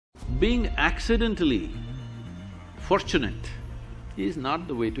being accidentally fortunate is not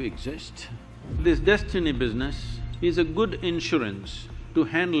the way to exist. This destiny business is a good insurance to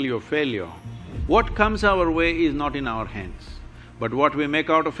handle your failure. What comes our way is not in our hands, but what we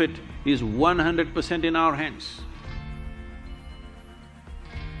make out of it is 100% in our hands.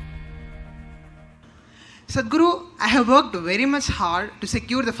 Sadhguru, I have worked very much hard to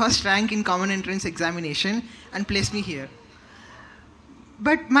secure the first rank in common entrance examination and place me here.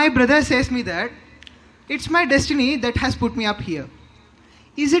 But my brother says me that it's my destiny that has put me up here.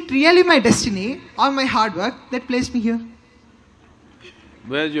 Is it really my destiny or my hard work that placed me here?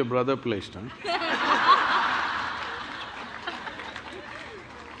 Where's your brother placed, huh?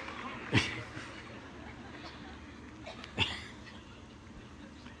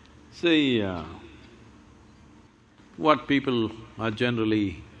 See, what people are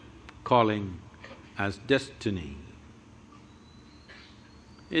generally calling as destiny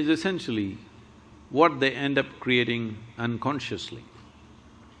is essentially what they end up creating unconsciously.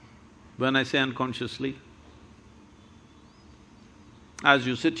 When I say unconsciously, as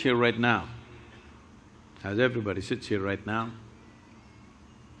you sit here right now, as everybody sits here right now,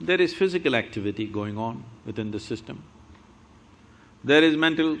 there is physical activity going on within the system. There is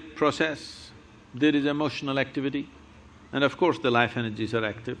mental process, there is emotional activity, and of course the life energies are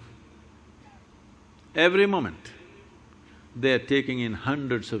active. Every moment, they are taking in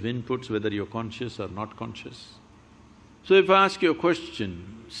hundreds of inputs, whether you're conscious or not conscious. So if I ask you a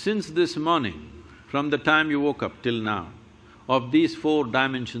question, since this morning, from the time you woke up till now, of these 4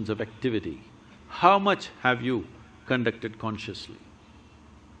 dimensions of activity, how much have you conducted consciously?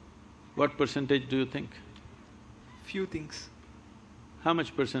 What percentage do you think? Few things. How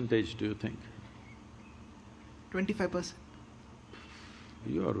much percentage do you think? 25%.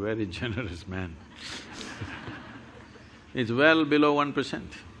 You are very generous man. It's well below 1%.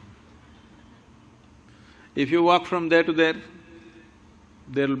 If you walk from there to there,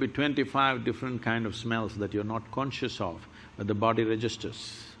 there will be 25 different kind of smells that you're not conscious of, but the body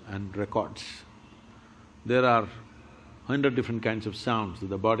registers and records. There are 100 different kinds of sounds that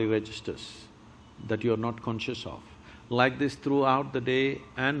the body registers that you're not conscious of. Like this throughout the day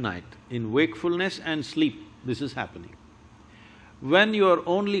and night, in wakefulness and sleep, this is happening. When you are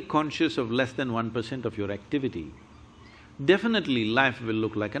only conscious of less than 1% of your activity, definitely life will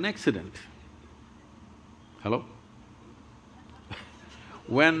look like an accident. Hello?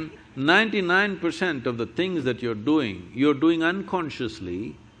 When 99% of the things that you're doing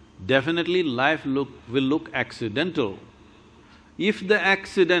unconsciously, definitely life will look accidental. If the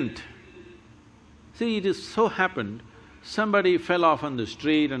accident… See, it is so happened, somebody fell off on the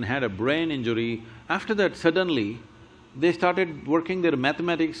street and had a brain injury, after that suddenly, they started working their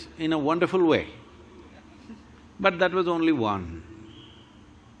mathematics in a wonderful way. But that was only one.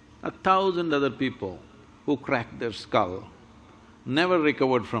 1,000 other people who cracked their skull never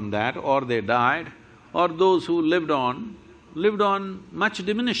recovered from that, or they died, or those who lived on much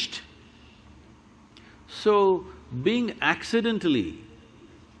diminished. So, being accidentally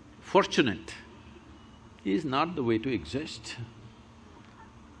fortunate is not the way to exist.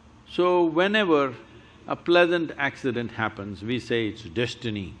 So, whenever a pleasant accident happens, we say it's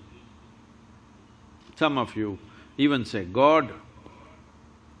destiny. Some of you even say, God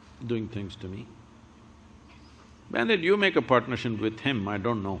doing things to me. When did you make a partnership with him? I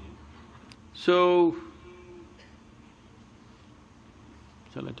don't know. So,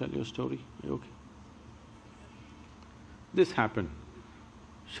 shall I tell you a story? Are you okay? This happened.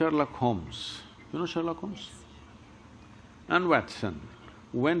 Sherlock Holmes, you know Sherlock Holmes? And Watson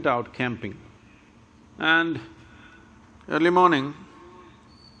went out camping, and early morning,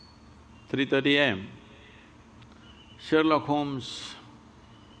 3:30 a.m., Sherlock Holmes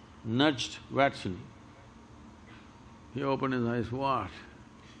nudged Watson. He opened his eyes, "What?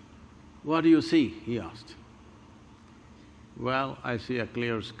 What do you see?" he asked. "Well, I see a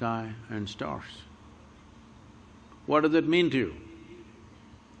clear sky and stars." "What does it mean to you?"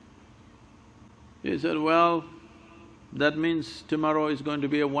 He said, "Well, that means tomorrow is going to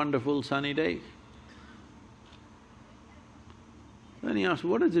be a wonderful sunny day." Then he asked,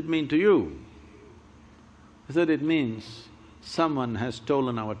 "What does it mean to you?" He said, "It means someone has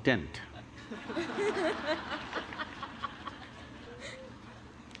stolen our tent."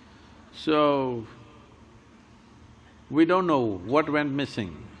 So, we don't know what went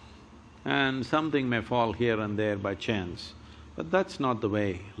missing, and something may fall here and there by chance, but that's not the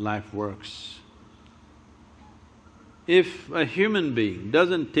way life works. If a human being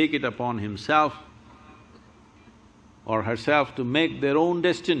doesn't take it upon himself or herself to make their own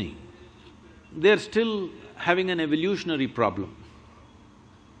destiny, they're still having an evolutionary problem.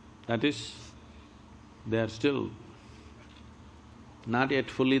 That is, they are still not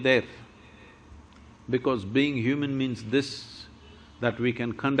yet fully there. Because being human means this, that we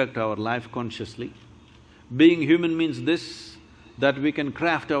can conduct our life consciously. Being human means this, that we can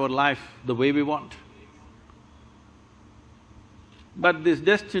craft our life the way we want. But this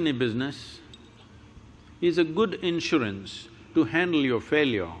destiny business is a good insurance to handle your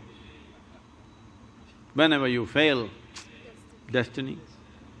failure. Whenever you fail, destiny,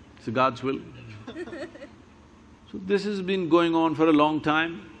 it's God's will. So this has been going on for a long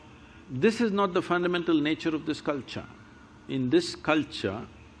time. This is not the fundamental nature of this culture. In this culture,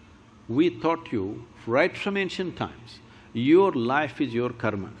 we taught you right from ancient times, your life is your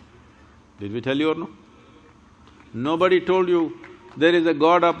karma. Did we tell you or no? Nobody told you there is a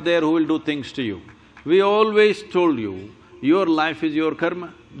God up there who will do things to you. We always told you, your life is your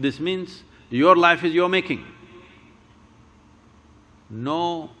karma. This means your life is your making.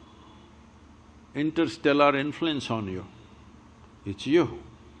 No interstellar influence on you, it's you.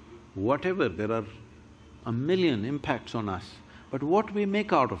 Whatever, there are a million impacts on us, but what we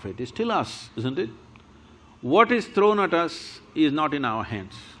make out of it is still us, isn't it? What is thrown at us is not in our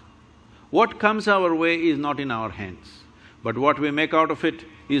hands. What comes our way is not in our hands, but what we make out of it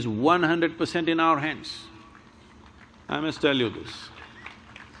is 100% in our hands. I must tell you this.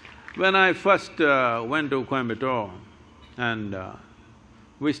 When I first went to Coimbatore and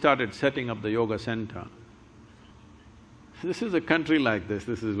we started setting up the yoga center, this is a country like this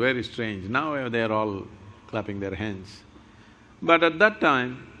is very strange. Now they're all clapping their hands. But at that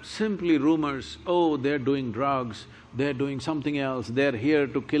time, simply rumors, oh, they're doing drugs, they're doing something else, they're here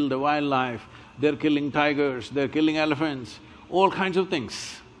to kill the wildlife, they're killing tigers, they're killing elephants, all kinds of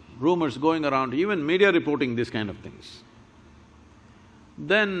things. Rumors going around, even media reporting these kind of things.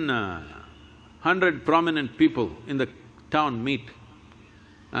 Then 100 prominent people in the town meet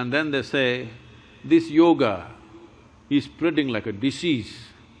and then they say, this yoga is spreading like a disease.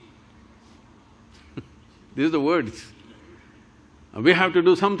 These are the words. We have to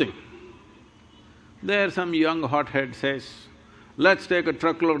do something. There some young hothead says, let's take a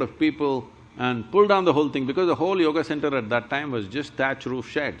truckload of people and pull down the whole thing, because the whole yoga center at that time was just thatch roof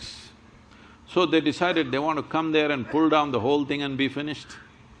sheds. So they decided they want to come there and pull down the whole thing and be finished.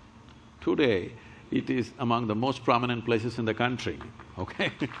 Today, it is among the most prominent places in the country,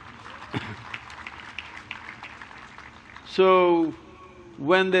 okay? So,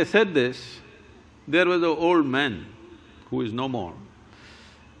 when they said this, there was an old man who is no more,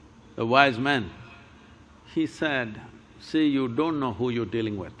 a wise man. He said, see, you don't know who you're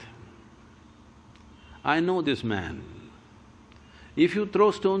dealing with. I know this man. If you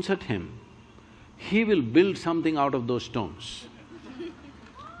throw stones at him, he will build something out of those stones.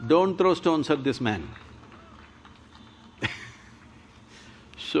 Don't throw stones at this man.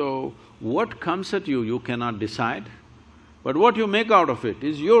 So, what comes at you, you cannot decide, but what you make out of it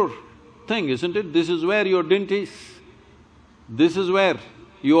is your thing, isn't it? This is where your dint is. This is where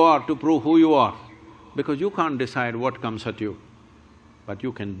you are to prove who you are, because you can't decide what comes at you, but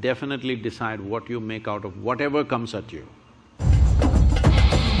you can definitely decide what you make out of whatever comes at you.